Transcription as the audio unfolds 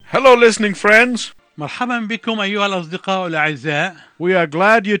Hello listening friends. مرحبا بكم أيها الأصدقاء الأعزاء. We are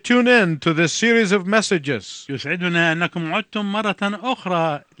glad you tune in to this series of messages. يسعدنا أنكم عدتم مرة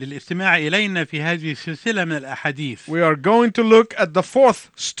أخرى للاستماع إلينا في هذه السلسلة من الأحاديث. We are going to look at the fourth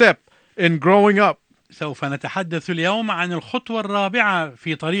step in growing up. سوف نتحدث اليوم عن الخطوة الرابعة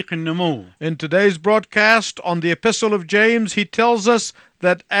في طريق النمو. In today's broadcast on the Epistle of James, he tells us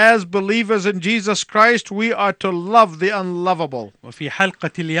that as believers in Jesus Christ, we are to love the unlovable. وفي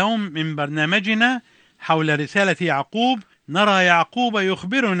حلقة اليوم من برنامجنا حول رسالة يعقوب، نرى يعقوب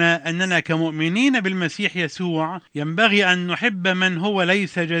يخبرنا أننا كمؤمنين بالمسيح يسوع ينبغي أن نحب من هو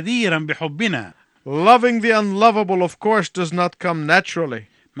ليس جديرا بحبنا. Loving the unlovable, of course, does not come naturally.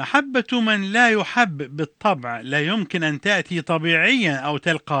 محبة من لا يحب بالطبع لا يمكن أن تأتي طبيعيا أو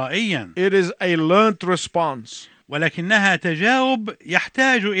تلقائيا. It is a learned response. ولكنها تجاوب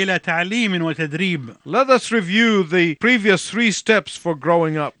يحتاج إلى تعليم وتدريب. Let us review the previous 3 steps for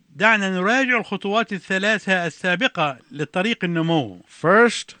growing up. دعنا نراجع الخطوات الثلاثة السابقة للطريق النمو.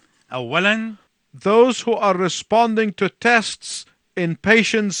 First, أولا، those who are responding to tests in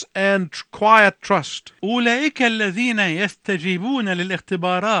patience and quiet trust. أولئك الذين يستجيبون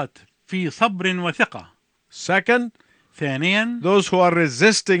للاختبارات في صبر وثقة. Second, ثانيا، those who are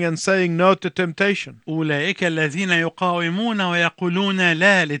resisting and saying no to temptation. أولئك الذين يقاومون ويقولون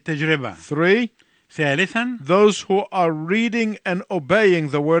لا للتجربة. 3, ثالثا، those who are reading and obeying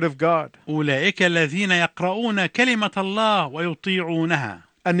the Word of God. أولئك الذين يقرؤون كلمة الله ويطيعونها.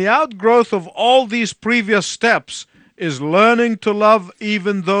 And the outgrowth of all these previous steps is learning to love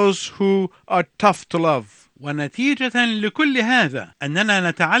even those who are tough to love. ونتيجة لكل هذا أننا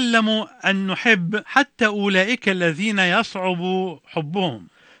نتعلم أن نحب حتى أولئك الذين يصعب حبهم.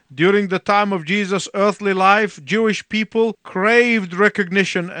 During the time of Jesus' earthly life, Jewish people craved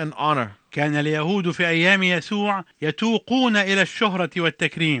recognition and honor. كان اليهود في أيام يسوع يتوقون إلى الشهرة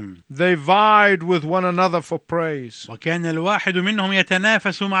والتكريم. They vied with one another for praise. وكان الواحد منهم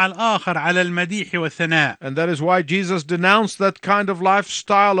يتنافس مع الآخر على المديح والثناء. And that is why Jesus denounced that kind of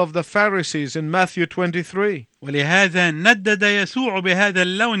lifestyle of the Pharisees in Matthew 23. ولهذا ندد يسوع بهذا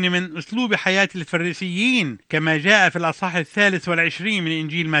اللون من أسلوب حياة الفريسيين كما جاء في الأصحاح 23 من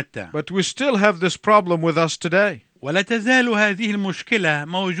إنجيل متى. But we still have this problem with us today. ولا تزال هذه المشكلة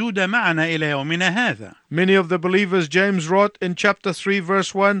موجودة معنا إلى يومنا هذا. Many of the believers James wrote in chapter 3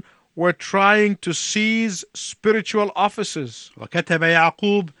 verse 1 were trying to seize spiritual offices. وكتب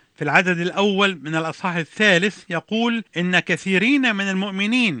يعقوب في العدد الأول من الأصحاح 3 يقول إن كثيرين من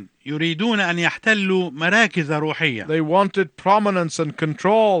المؤمنين يريدون أن يحتلوا مراكز روحية. They wanted prominence and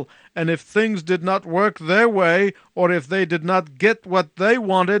control, and if things did not work their way, or if they did not get what they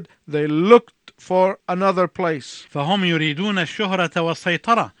wanted, they looked for another place. فهم يريدون الشهرة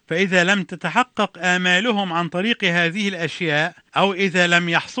والسيطرة، فإذا لم تتحقق آمالهم عن طريق هذه الأشياء أو إذا لم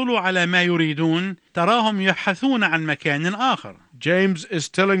يحصلوا على ما يريدون تراهم يبحثون عن مكان آخر. James is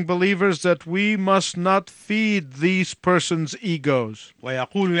telling believers that we must not feed these persons' egos.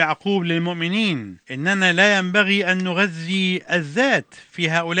 ويقول يعقوب للمؤمنين إننا لا ينبغي أن نغذي الذات في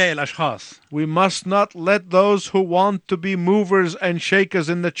هؤلاء الأشخاص. We must not let those who want to be movers and shakers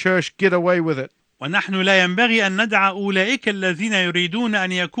in the church get away with it. ونحن لا ينبغي أن ندع أولئك الذين يريدون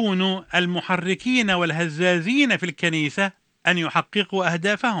أن يكونوا المحركين والهزازين في الكنيسة أن يحققوا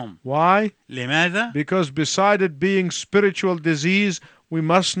أهدافهم. Why? لماذا؟ Because beside it being spiritual disease, we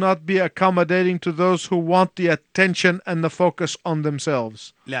must not be accommodating to those who want the attention and the focus on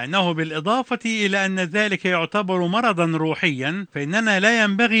themselves. لأنه بالإضافة إلى أن ذلك يعتبر مرضا روحيا، فإننا لا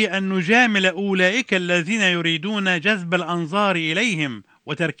ينبغي أن نجامل أولئك الذين يريدون جذب الأنظار إليهم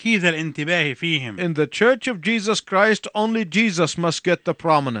وتركيز الانتباه فيهم. In the Church of Jesus Christ, only Jesus must get the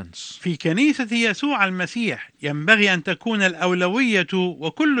prominence. في كنيسة يسوع المسيح ينبغي أن تكون الأولوية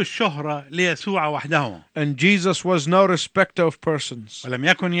وكل الشهرة ليسوع وحده. And Jesus was no respecter of persons. ولم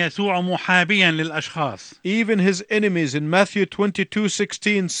يكن يسوع محابيا للأشخاص. Even his enemies in Matthew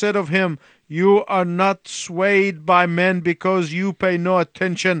 22:16 said of him, "You are not swayed by men because you pay no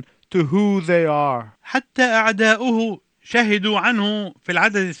attention to who they are." حتى أعداؤه شهدوا عنه في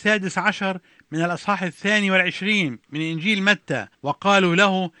العدد 16 من الأصحاح 22 من إنجيل متى وقالوا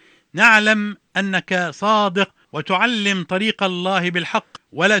له: نعلم أنك صادق وتعلم طريق الله بالحق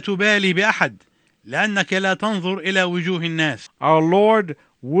ولا تبالي بأحد لأنك لا تنظر إلى وجوه الناس. Our Lord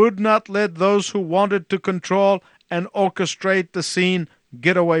would not let those who wanted to control and orchestrate the scene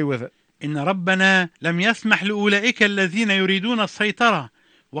get away with it. إن ربنا لم يسمح لأولئك الذين يريدون السيطرة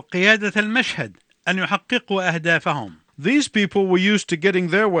وقيادة المشهد أن يحققوا أهدافهم. These people were used to getting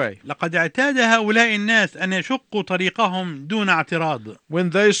their way. لقد اعتاد هؤلاء الناس أن يشقوا طريقهم دون اعتراض. When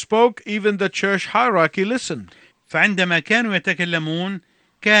they spoke, even the church hierarchy listened. فعندما كانوا يتكلمون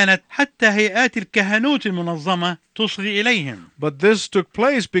كانت حتى هيئات الكهنوت المنظمة تصغي إليهم. But this took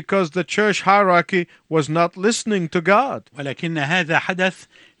place because the church hierarchy was not listening to God. ولكن هذا حدث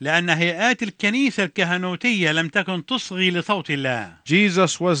لأن هيئات الكنيسة الكهنوتية لم تكن تصغي لصوت الله.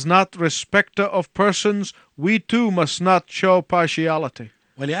 Jesus was not respecter of persons. We too must not show partiality.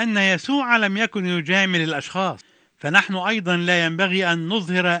 ولأن يسوع لم يكن يجامل الأشخاص، فنحن أيضا لا ينبغي أن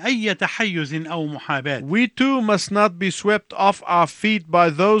نظهر أي تحيز أو محاباة. We too must not be swept off our feet by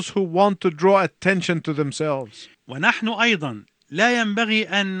those who want to draw attention to themselves. ونحن أيضا لا ينبغي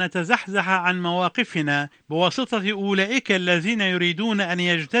أن نتزحزح عن مواقفنا بواسطة أولئك الذين يريدون أن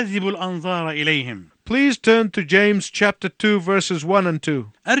يجتذبوا الأنظار إليهم. Please turn to James chapter 2 verses 1 and 2.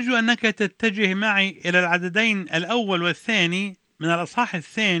 أرجو أنك تتجه معي إلى العددين الأول والثاني من الأصحاح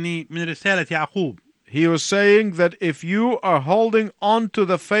الثاني من رسالة يعقوب. He was saying that if you are holding on to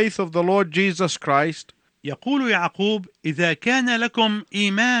the faith of the Lord Jesus Christ, يقول يعقوب: إذا كان لكم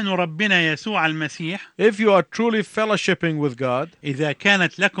إيمان ربنا يسوع المسيح، if you are truly fellowshipping with God, إذا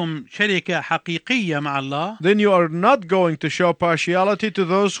كانت لكم شركة حقيقية مع الله، then you are not going to show partiality to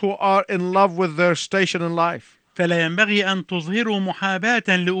those who are in love with their station in life. فلا ينبغي أن تظهروا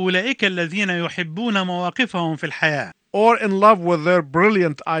محاباة لأولئك الذين يحبون مواقفهم في الحياة، or in love with their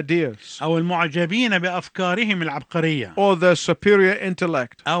brilliant ideas, أو المعجبين بأفكارهم العبقرية، or their superior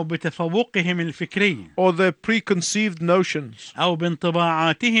intellect, أو بتفوقهم الفكري، or their preconceived notions, أو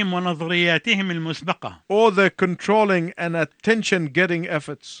بانطباعاتهم ونظرياتهم المسبقة، or their controlling and attention-getting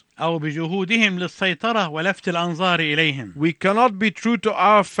efforts. أو بجهودهم للسيطرة ولفت الأنظار إليهم. We cannot be true to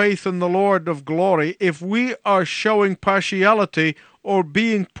our faith in the Lord of glory if we are showing partiality or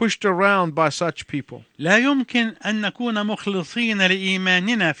being pushed around by such people. لا يمكن أن نكون مخلصين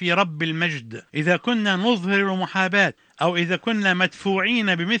لإيماننا في رب المجد إذا كنا نظهر محاباة أو إذا كنا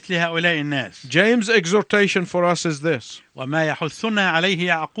مدفوعين بمثل هؤلاء الناس. James' exhortation for us is this. وما يحثنا عليه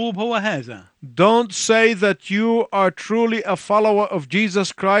يعقوب هو هذا: Don't say that you are truly a follower of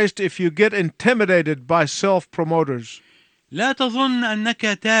Jesus Christ if you get intimidated by self-promoters. لا تظن أنك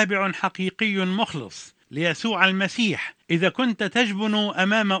تابع حقيقي مخلص ليسوع المسيح إذا كنت تجبن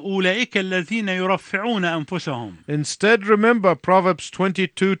أمام أولئك الذين يرفعون أنفسهم. Instead, remember Proverbs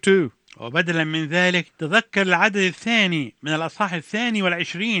 22:2. وبدلا من ذلك تذكر العدد الثاني من الأصحاح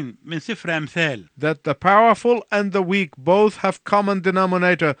 22 من سفر أمثال: That the powerful and the weak both have common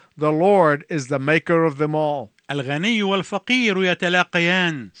denominator. The Lord is the maker of them all. الغني والفقير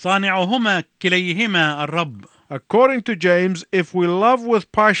يتلاقيان، صانعهما كليهما الرب. According to James, if we love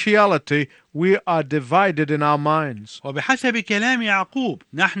with partiality, we are divided in our minds. وبحسب كلام يعقوب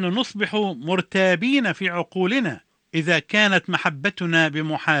نحن نصبح مرتابين في عقولنا إذا كانت محبتنا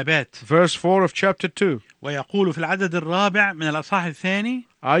بمحاباة. Verse 4 of chapter 2. ويقول في العدد الرابع من الأصحاح الثاني: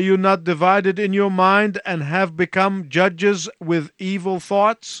 Are you not divided in your mind and have become judges with evil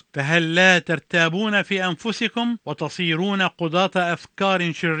thoughts? فهل لا ترتابون في أنفسكم وتصيرون قضاة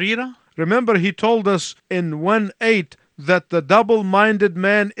أفكار شريرة؟ Remember, he told us in 1:8 that the double-minded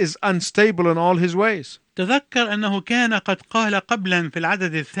man is unstable in all his ways. تذكر أنه كان قد قال قبلا في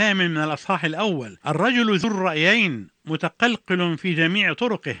العدد الثامن من الأصحاح الأول: الرجل ذو الرأيين متقلقل في جميع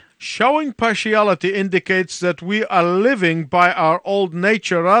طرقه. Showing partiality indicates that we are living by our old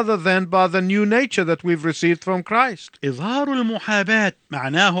nature rather than by the new nature that we've received from Christ. إظهار المحاباة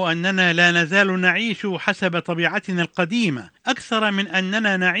معناه أننا لا نزال نعيش حسب طبيعتنا القديمة أكثر من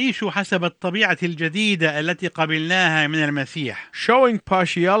أننا نعيش حسب الطبيعة الجديدة التي قبلناها من المسيح. Showing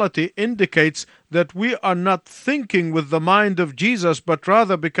partiality indicates that we are not thinking with the mind of Jesus but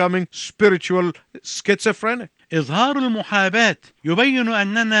rather becoming spiritual schizophrenic. إظهار المحاباة يبين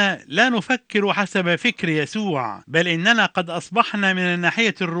أننا لا نفكر حسب فكر يسوع، بل إننا قد أصبحنا من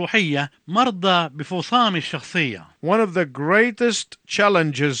الناحية الروحية مرضى بفصام الشخصية. One of the greatest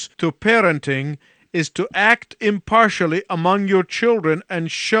challenges to parenting is to act impartially among your children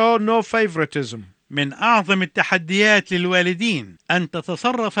and show no favoritism. من أعظم التحديات للوالدين أن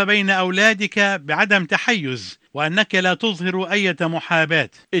تتصرف بين أولادك بعدم تحيز وأنك لا تظهر أي محاباة.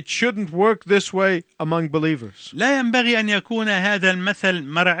 It shouldn't work this way among believers. لا ينبغي أن يكون هذا المثل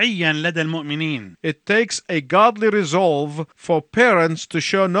مرعيا لدى المؤمنين. It takes a godly resolve for parents to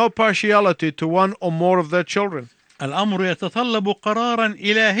show no partiality to one or more of their children. الأمر يتطلب قرارا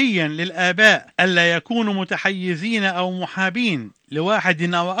إلهيا للآباء ألا يكونوا متحيزين أو محابين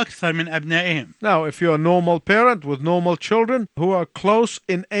لواحد أو أكثر من أبنائهم. Now, if you're a normal parent with normal children who are close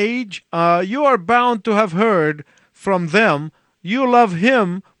in age, you are bound to have heard from them, you love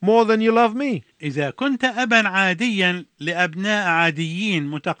him more than you love me. إذا كنت أبا عاديا لأبناء عاديين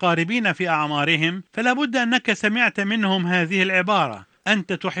متقاربين في أعمارهم، فلا بد أنك سمعت منهم هذه العبارة: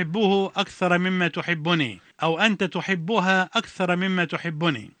 أنت تحبه أكثر مما تحبني، أو أنت تحبها أكثر مما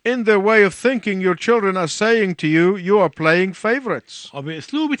تحبني. In their way of thinking, your children are saying to you, you are playing favorites.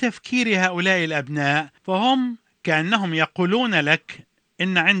 وبأسلوب تفكير هؤلاء الأبناء فهم كأنهم يقولون لك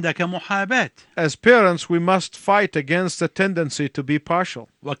إن عندك محاباة. As parents, we must fight against the tendency to be partial.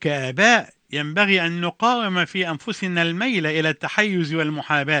 وكآباء ينبغي أن نقاوم في أنفسنا الميل إلى التحيز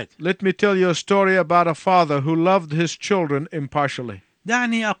والمحاباة. Let me tell you a story about a father who loved his children impartially.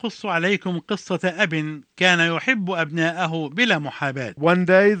 دعني أقص عليكم قصة أب كان يحب أبناءه بلا محاباة. One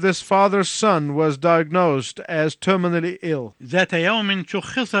day, this father's son was diagnosed as terminally ill. ذات يوم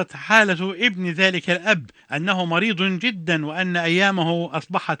شخصت حالة ابن ذلك الأب أنه مريض جدا وأن أيامه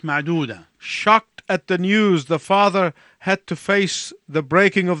أصبحت معدودة. Shocked at the news, the father had to face the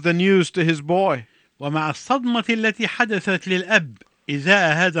breaking of the news to his boy. ومع الصدمة التي حدثت للأب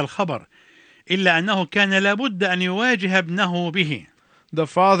إزاء هذا الخبر، إلا أنه كان لابد أن يواجه ابنه به. The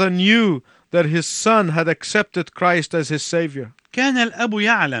father knew that his son had accepted Christ as his savior. كان الأب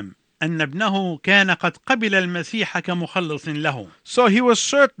يعلم أن ابنه كان قد قبل المسيح كمخلص له. So he was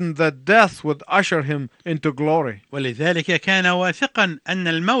certain that death would usher him into glory. ولذلك كان واثقا أن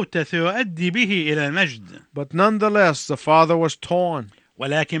الموت سيؤدي به إلى المجد. But nonetheless, the father was torn.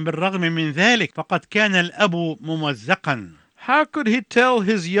 ولكن بالرغم من ذلك فقد كان الأب ممزقا. How could he tell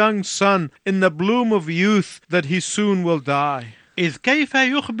his young son in the bloom of youth that he soon will die? إذ كيف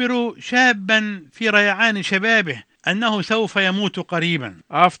يخبر شابا في ريعان شبابه أنه سوف يموت قريبا؟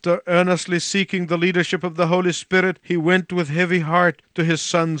 After earnestly seeking the leadership of the Holy Spirit, he went with heavy heart to his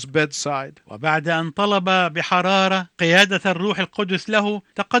son's bedside. وبعد أن طلب بحرارة قيادة الروح القدس له،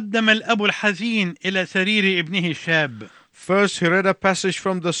 تقدم الأب الحزين إلى سرير ابنه الشاب. First, he read a passage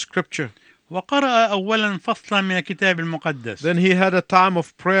from the scripture. وقرأ أولا فصلا من الكتاب المقدس. Then he had a time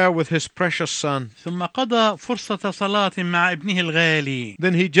of prayer with his precious son. ثم قضى فرصة صلاة مع ابنه الغالي.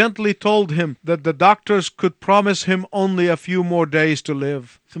 Then he gently told him that the doctors could promise him only a few more days to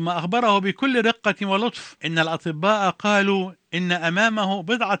live. ثم أخبره بكل رقة ولطف إن الأطباء قالوا إن أمامه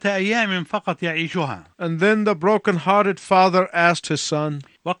بضعة أيام فقط يعيشها. And then the broken-hearted father asked his son,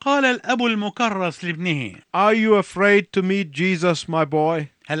 وقال الأب المكرس لابنه: Are you afraid to meet Jesus, my boy?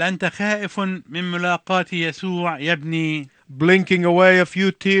 هل أنت خائف من ملاقاة يسوع يا ابني؟ Blinking away a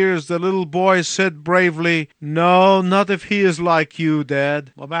few tears, the little boy said bravely, No, not if he is like you,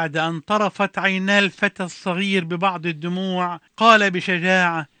 Dad. وبعد أن طرفت عينا الفتى الصغير ببعض الدموع قال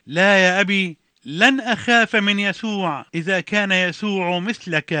بشجاعة: لا يا أبي، لن أخاف من يسوع إذا كان يسوع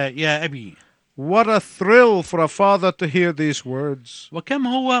مثلك يا أبي. What a thrill for a father to hear these words. وكم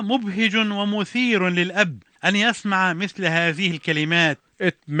هو مبهج ومثير للأب أن يسمع مثل هذه الكلمات.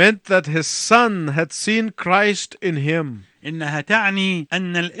 It meant that his son had seen Christ in him. إنها تعني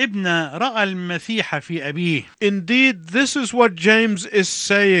أن الابن رأى المسيح في أبيه. Indeed, this is what James is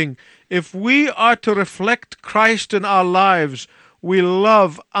saying. If we are to reflect Christ in our lives, we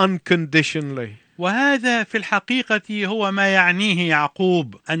love unconditionally. وهذا في الحقيقة هو ما يعنيه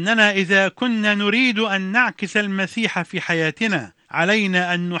يعقوب، أننا إذا كنا نريد أن نعكس المسيح في حياتنا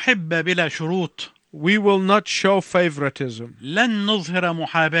علينا أن نحب بلا شروط. We will not show favoritism. لن نظهر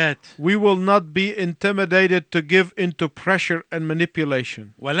محاباة. We will not be intimidated to give into pressure and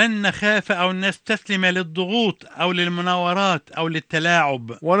manipulation. ولن نخاف أو نستسلم للضغوط أو للمناورات أو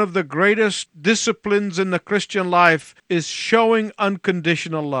للتلاعب. One of the greatest disciplines in the Christian life is showing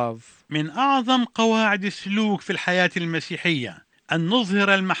unconditional love. من أعظم قواعد السلوك في الحياة المسيحية أن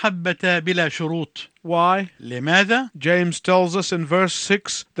نظهر المحبة بلا شروط. Why? لماذا؟ James tells us in verse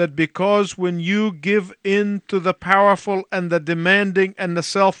 6 that because when you give in to the powerful and the demanding and the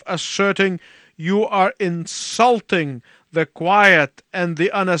self-asserting, you are insulting the quiet and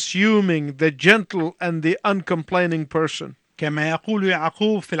the unassuming, the gentle and the uncomplaining person. كما يقول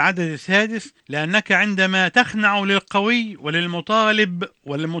يعقوب في العدد السادس: لأنك عندما تخنع للقوي وللمطالب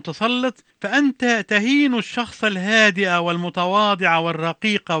وللمتسلط فأنت تهين الشخص الهادئ والمتواضع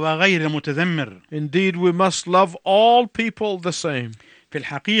والرقيق وغير المتذمر. Indeed, we must love all people the same. في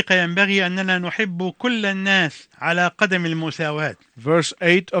الحقيقة ينبغي أننا نحب كل الناس على قدم المساواة. Verse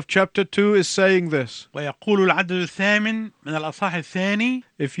 8 of chapter 2 is saying this. ويقول العدد الثامن من الأصحاح الثاني: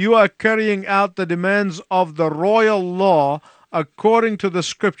 If you are carrying out the demands of the royal law according to the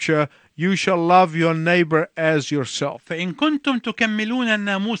scripture, you shall love your neighbor as yourself. فإن كنتم تكملون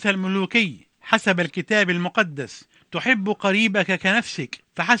الناموس الملوكي حسب الكتاب المقدس تحب قريبك كنفسك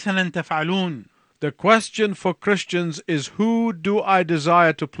فحسنا تفعلون. The question for Christians is, who do I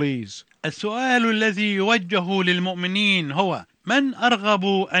desire to please? السؤال الذي يوجه للمؤمنين هو: من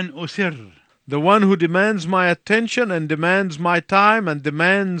أرغب أن أسر؟ The one who demands my attention and demands my time and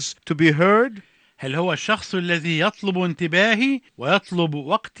demands to be heard? هل هو الشخص الذي يطلب انتباهي ويطلب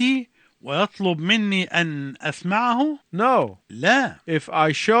وقتي ويطلب مني أن أسمعه؟ No. لا. If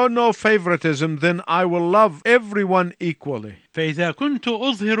I show no favoritism, then I will love everyone equally. فإذا كنت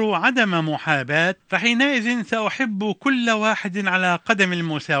أظهر عدم محاباة فحينئذ سأحب كل واحد على قدم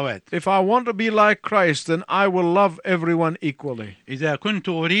المساواة. If I want to be like Christ, then I will love everyone equally. إذا كنت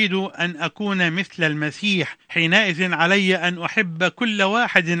أريد أن أكون مثل المسيح حينئذ علي أن أحب كل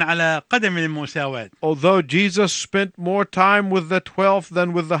واحد على قدم المساواة. Although Jesus spent more time with the 12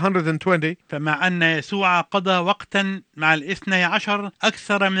 than with the 120, فمع أن يسوع قضى وقتا مع الاثني عشر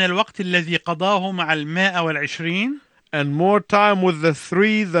أكثر من الوقت الذي قضاه مع 120 and more time with the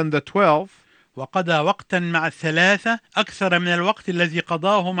 3 than the 12, وقضى وقتا مع 3 أكثر من الوقت الذي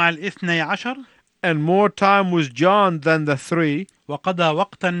قضاه مع الاثني عشر and more time with John than the 3, وقضى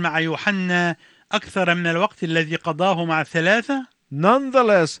وقتا مع يوحنا أكثر من الوقت الذي قضاه مع 3.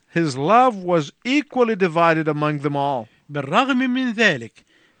 nonetheless his love was equally divided among them all. بالرغم من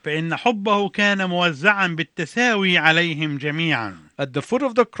ذلك فإن حبه كان موزعا بالتساوي عليهم جميعا. At the foot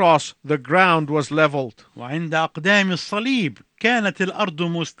of the cross, the ground was leveled. وعند أقدام الصليب كانت الأرض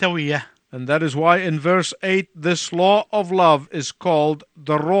مستوية. And that is why in verse 8, this law of love is called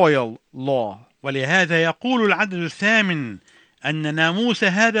the royal law. ولهذا يقول العدد الثامن أن ناموس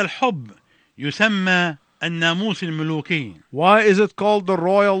هذا الحب يسمى الناموس الملوكي. Why is it called the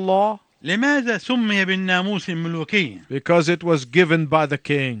royal law? لماذا سمي بالناموس الملوكي؟ Because it was given by the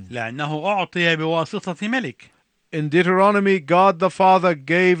king. لأنه أعطي بواسطة ملك. In Deuteronomy, God the Father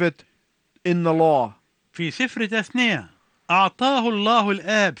gave it in the law. في سفر تثنية أعطاه الله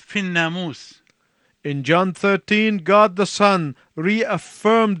الآب في الناموس. In John 13, God the Son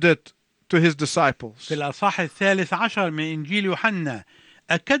reaffirmed it to his disciples. في الأصحاح 13 من إنجيل يوحنا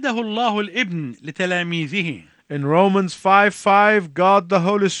أكده الله الابن لتلاميذه. In Romans 5:5, God the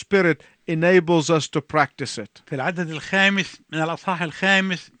Holy Spirit enables us to practice it. في العدد الخامس من الأصحاح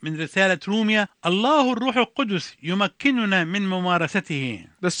الخامس من رسالة روميا الله الروح القدس يمكننا من ممارسته.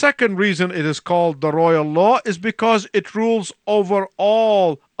 The second reason it is called the royal law is because it rules over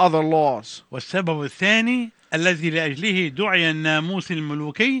all other laws. والسبب الثاني الذي لأجله دعي الناموس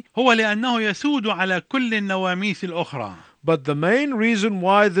الملوكي هو لأنه يسود على كل النواميس الأخرى. But the main reason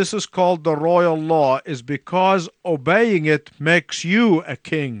why this is called the royal law is because obeying it makes you a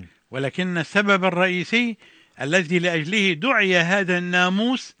king. ولكن السبب الرئيسي الذي لأجله دعي هذا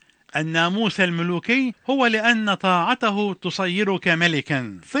الناموس الملوكي هو لأن طاعته تصيرك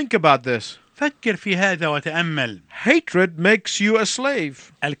ملكا. Think about this. فكر في هذا وتأمل. Hatred makes you a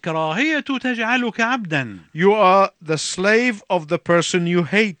slave. الكراهية تجعلك عبدا. You are the slave of the person you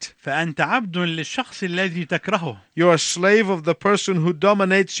hate. فأنت عبد للشخص الذي تكرهه. You are a slave of the person who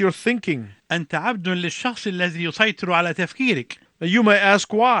dominates your thinking. أنت عبد للشخص الذي يسيطر على تفكيرك. You may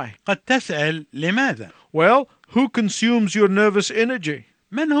ask why. قد تسأل لماذا؟ Well, who consumes your nervous energy?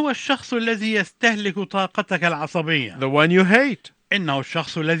 من هو الشخص الذي يستهلك طاقتك العصبية؟ The one you hate. إنه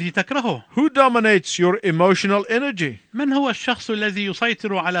الشخص الذي تكرهه. Who dominates your emotional energy? من هو الشخص الذي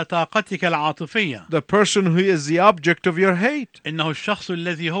يسيطر على طاقتك العاطفية؟ The person who is the object of your hate. إنه الشخص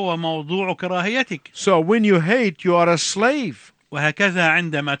الذي هو موضوع كراهيتك. So when you hate, you are a slave. وهكذا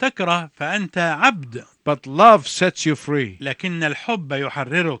عندما تكره فأنت عبد. But love sets you free. لكن الحب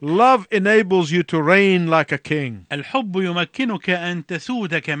يحررك. Love enables you to reign like a king. الحب يمكنك أن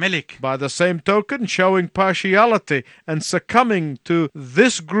تسود كملك. By the same token, showing partiality and succumbing to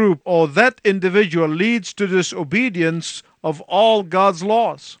this group or that individual leads to disobedience of all God's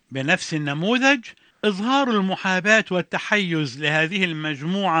laws. بنفس النموذج إظهار المحاباة والتحيز لهذه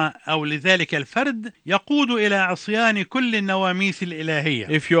المجموعة أو لذلك الفرد يقود إلى عصيان كل النواميس الإلهية.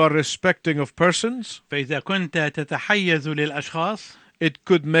 If you are respecting of persons, فإذا كنت تتحيز للأشخاص it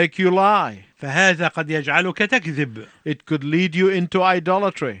could make you lie. فهذا قد يجعلك تكذب. It could lead you into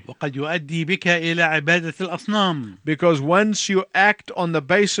idolatry. وقد يؤدي بك إلى عبادة الأصنام. Because once you act on the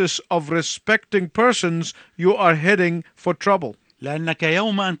basis of respecting persons, you are heading for trouble. لأنك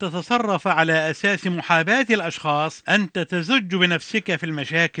يوم أن تتصرف على أساس محاباة الأشخاص أنت تزج بنفسك في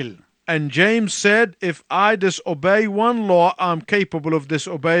المشاكل. And James said, if I disobey one law, I'm capable of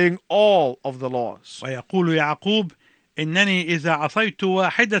disobeying all of the laws. ويقول يعقوب إنني إذا عصيت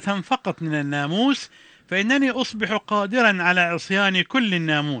واحدة فقط من الناموس فإنني أصبح قادرا على عصيان كل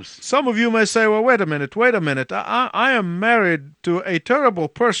الناموس. Some of you may say, well, wait a minute. I am married to a terrible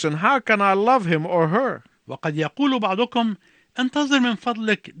person. How can I love him or her? وقد يقول بعضكم انتظر من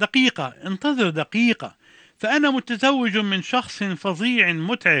فضلك دقيقة، انتظر دقيقة، فأنا متزوج من شخص فظيع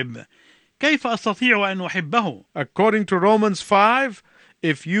متعب، كيف أستطيع أن أحبه؟ According to Romans 5,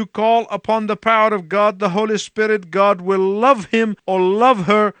 if you call upon the power of God, the Holy Spirit, God will love him or love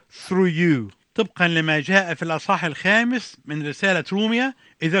her through you. طبقا لما جاء في الأصحاح 5 من رسالة رومية: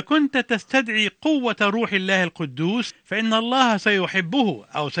 إذا كنت تستدعي قوة روح الله القدوس فإن الله سيحبه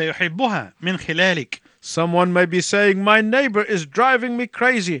أو سيحبها من خلالك. Someone may be saying, my neighbor is driving me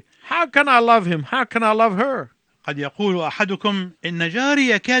crazy. How can I love him? How can I love her? قد يقول أحدكم: إن جاري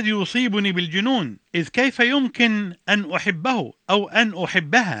يكاد يصيبني بالجنون، إذ كيف يمكن أن أحبه أو أن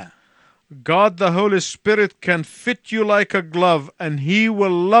أحبها؟ God the Holy Spirit can fit you like a glove and He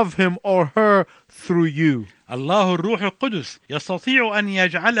will love him or her through you. الله الروح القدس يستطيع أن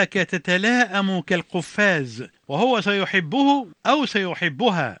يجعلك تتلائم كالقفاز، وهو سيحبه أو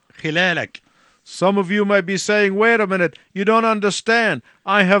سيحبها خلالك. Some of you might be saying, wait a minute, you don't understand.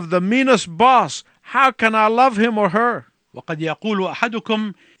 I have the meanest boss. How can I love him or her? وقد يقول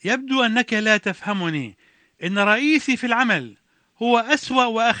أحدكم: يبدو أنك لا تفهمني، إن رئيسي في العمل هو أسوأ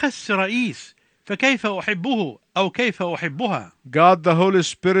وأخس رئيس، فكيف أحبه أو كيف أحبها؟ God the Holy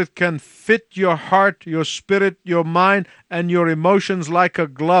Spirit can fit your heart, your spirit, your mind and your emotions like a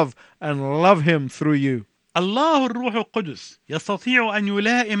glove and love him through you. الله الروح القدس يستطيع أن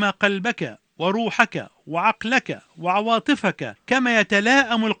يلائم قلبك وروحك وعقلك وعواطفك كما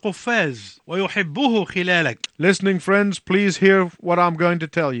يتلائم القفاز ويحبه خلالك. Listening friends, please hear what I'm going to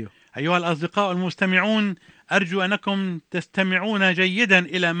tell you. أيها الأصدقاء المستمعون، أرجو أنكم تستمعون جيدا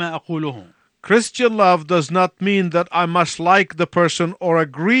إلى ما أقوله. Christian love does not mean that I must like the person or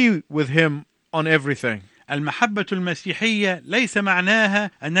agree with him on everything. المحبة المسيحية ليس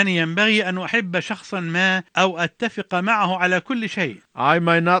معناها أنني ينبغي أن أحب شخصا ما أو أتفق معه على كل شيء. I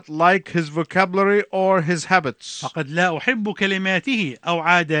may not like his vocabulary or his habits. فقد لا أحب كلماته أو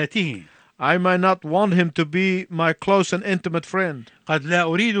عاداته. I may not want him to be my close and intimate friend. قد لا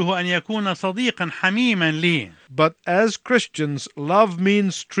أريده أن يكون صديقا حميما لي. But as Christians, love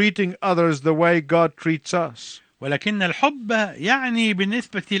means treating others the way God treats us. ولكن الحب يعني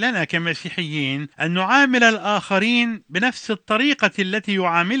بالنسبة لنا كمسيحيين أن نعامل الآخرين بنفس الطريقة التي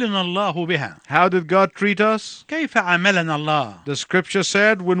يعاملنا الله بها. How did God treat us? كيف عاملنا الله؟ The scripture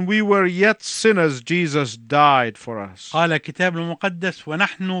said, when we were yet sinners, Jesus died for us. قال الكتاب المقدس: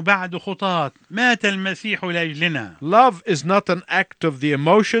 ونحن بعد خطاة مات المسيح لأجلنا. Love is not an act of the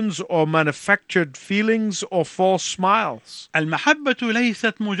emotions or manufactured feelings or false smiles. المحبة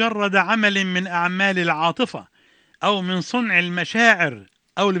ليست مجرد عمل من أعمال العاطفة أو من صنع المشاعر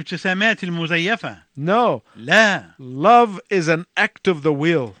أو الابتسامات المزيفة. No. لا. Love is an act of the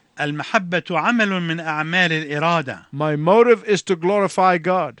will. المحبة عمل من أعمال الإرادة. My motive is to glorify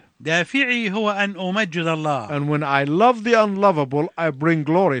God. دافعي هو أن أمجد الله. And when I love the unlovable, I bring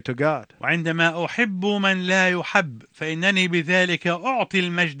glory to God. وعندما أحب من لا يحب فإنني بذلك أعطي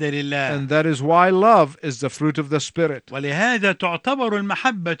المجد لله. And that is why love is the fruit of the Spirit. ولهذا تعتبر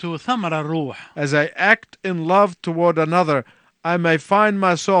المحبة ثمر الروح. As I act in love toward another, I may find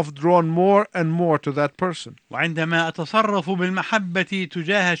myself drawn more and more to that person. وعندما أتصرف بالمحبة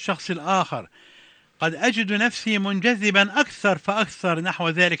تجاه الشخص الآخر قد أجد نفسي منجذبا أكثر فأكثر نحو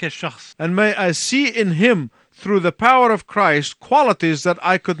ذلك الشخص. And may I see in him, through the power of Christ, qualities that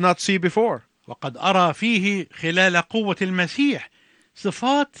I could not see before. وقد أرى فيه خلال قوة المسيح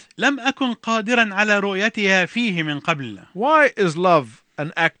صفات لم أكن قادرا على رؤيتها فيه من قبل. Why is love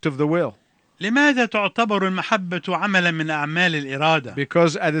an act of the will? لماذا تعتبر المحبة عملا من أعمال الإرادة؟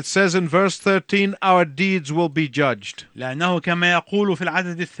 Because as it says in verse 13, our deeds will be judged. لأنه كما يقول في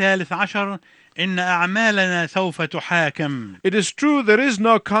العدد 13: إن أعمالنا سوف تحاكم. It is true there is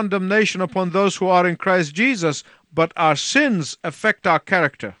no condemnation upon those who are in Christ Jesus, but our sins affect our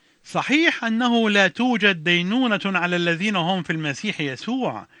character. صحيح أنه لا توجد دينونة على الذين هم في المسيح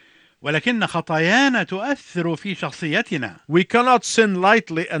يسوع، ولكن خطايانا تؤثر في شخصيتنا. We cannot sin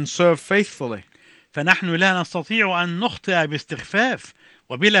lightly and serve faithfully. فنحن لا نستطيع أن نخطئ باستخفاف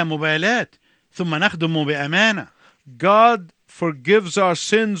وبلا مبالاة ثم نخدم بأمانة. God forgives our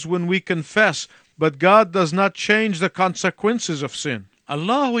sins when we confess, but God does not change the consequences of sin.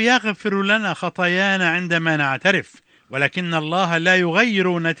 الله يغفر لنا خطايانا عندما نعترف، ولكن الله لا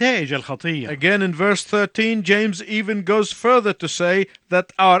يغير نتائج الخطية. Again in verse 13, James even goes further to say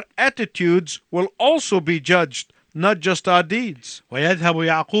that our attitudes will also be judged, not just our deeds. ويذهب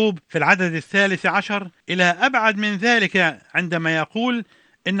يعقوب في العدد 13 إلى أبعد من ذلك عندما يقول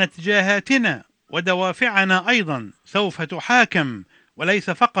إن اتجاهاتنا ودوافعنا أيضا سوف تحاكم وليس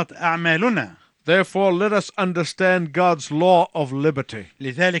فقط أعمالنا. Therefore, let us understand God's law of liberty.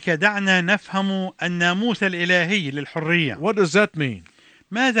 لذلك دعنا نفهم الناموس الإلهي للحرية. What does that mean?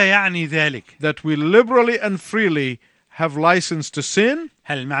 ماذا يعني ذلك؟ That we liberally and freely have license to sin?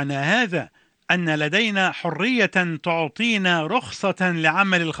 هل معنى هذا أن لدينا حرية تعطينا رخصة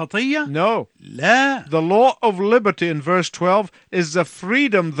لعمل الخطية؟ No. لا. The law of liberty in verse 12 is the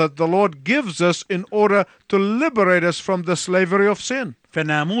freedom that the Lord gives us in order to liberate us from the slavery of sin.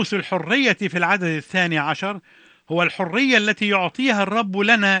 فناموس الحرية في العدد 12 هو الحرية التي يعطيها الرب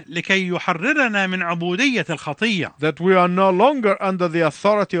لنا لكي يحررنا من عبودية الخطية. That we are no longer under the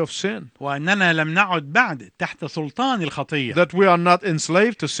authority of sin. وأننا لم نعد بعد تحت سلطان الخطية. That we are not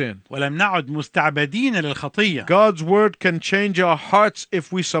enslaved to sin. ولم نعد مستعبدين للخطية. God's word can change our hearts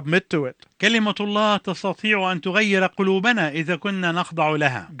if we submit to it. كلمة الله تستطيع أن تغير قلوبنا إذا كنا نخضع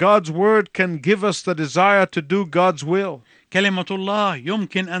لها. God's word can give us the desire to do God's will. كلمة الله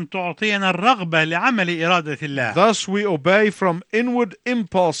يمكن أن تعطينا الرغبة لعمل إرادة الله. Thus we obey from inward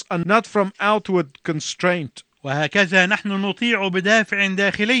impulse and not from outward constraint. وهكذا نحن نطيع بدافع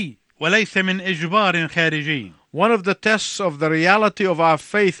داخلي وليس من إجبار خارجي. One of the tests of the reality of our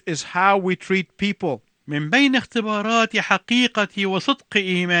faith is how we treat people. من بين اختبارات حقيقة وصدق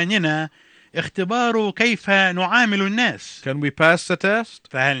إيماننا اختبار كيف نعامل الناس. Can we pass the test?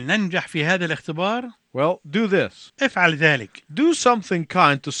 فهل ننجح في هذا الاختبار؟ Well, do this. افعل ذلك. Do something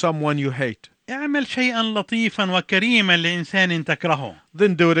kind to someone you hate. اعمل شيئا لطيفا وكريما لإنسان تكرهه.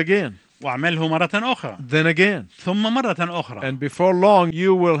 Then do it again. واعمله مرة أخرى. Then again. ثم مرة أخرى. And before long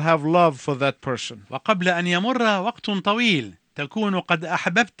you will have love for that person. وقبل أن يمر وقت طويل تكون قد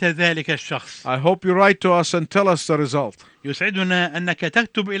أحببت ذلك الشخص. I hope you write to us and tell us the result. يسعدنا أنك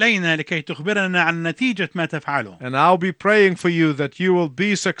تكتب إلينا لكي تخبرنا عن نتيجة ما تفعله. And I'll be praying for you that you will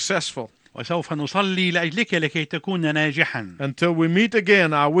be successful. وسوف نصلي لأجلك لكي تكون ناجحا. Until we meet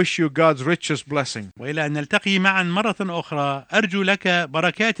again, I wish you God's richest blessing. وإلى أن نلتقي معا مرة أخرى أرجو لك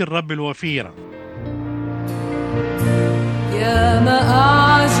بركات الرب الوفيرة. يا ما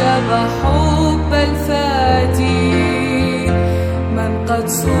أعجب حب الفاتي من قد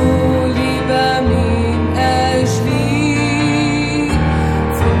صور